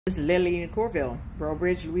This is Lily in Corville, Breaux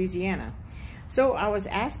Bridge, Louisiana. So I was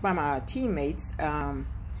asked by my teammates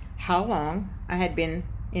how long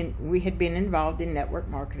we had been involved in network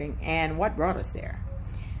marketing and what brought us there.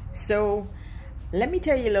 So let me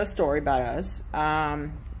tell you a little story about us.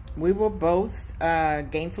 We were both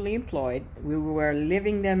gainfully employed. We were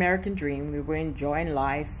living the American dream. We were enjoying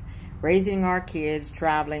life, raising our kids,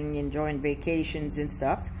 traveling, enjoying vacations and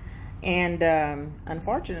stuff. And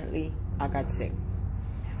unfortunately, I got sick.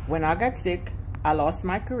 When I got sick, I lost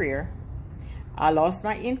my career, I lost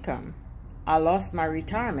my income, I lost my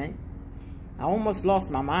retirement, I almost lost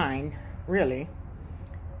my mind, really.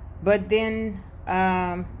 But then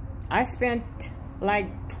I spent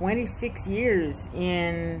like 26 years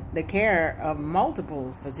in the care of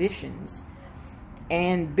multiple physicians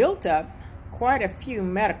and built up quite a few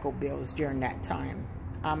medical bills during that time.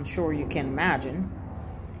 I'm sure you can imagine.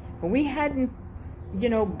 We hadn't,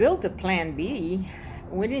 built a plan B.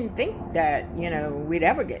 We didn't think that, we'd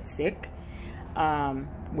ever get sick.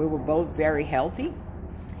 We were both very healthy.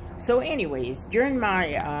 So anyways, during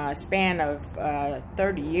my span of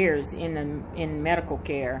 30 years in medical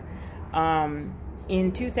care,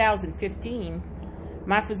 in 2015,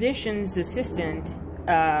 my physician's assistant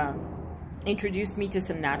introduced me to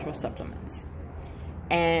some natural supplements.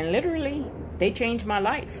 And literally, they changed my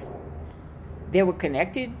life. They were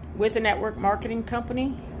connected with a network marketing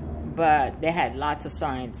company, but they had lots of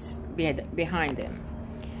science behind them.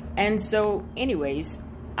 And so anyways,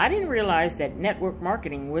 I didn't realize that network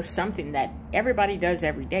marketing was something that everybody does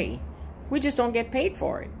every day. We just don't get paid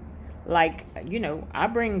for it. Like, I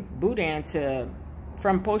bring Boudin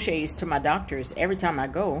from Poche's to my doctors every time I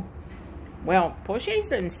go. Well, Poche's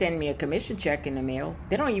doesn't send me a commission check in the mail.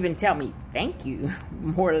 They don't even tell me thank you,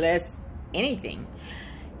 more or less anything.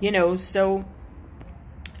 So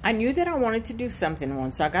I knew that I wanted to do something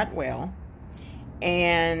once I got well.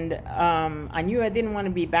 And I knew I didn't want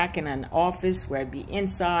to be back in an office where I'd be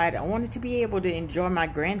inside. I wanted to be able to enjoy my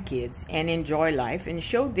grandkids and enjoy life and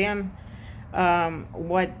show them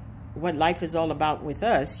what life is all about with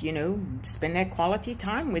us, spend that quality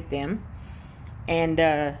time with them.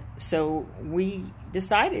 And so we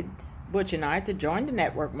decided, Butch and I, to join the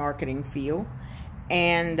network marketing field.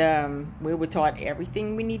 And we were taught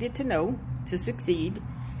everything we needed to know to succeed.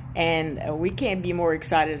 And we can't be more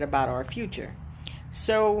excited about our future.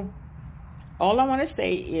 So all I want to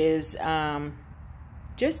say is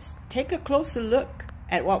just take a closer look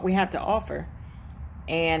at what we have to offer.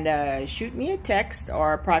 And shoot me a text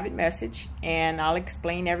or a private message, and I'll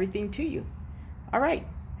explain everything to you. All right.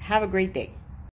 Have a great day.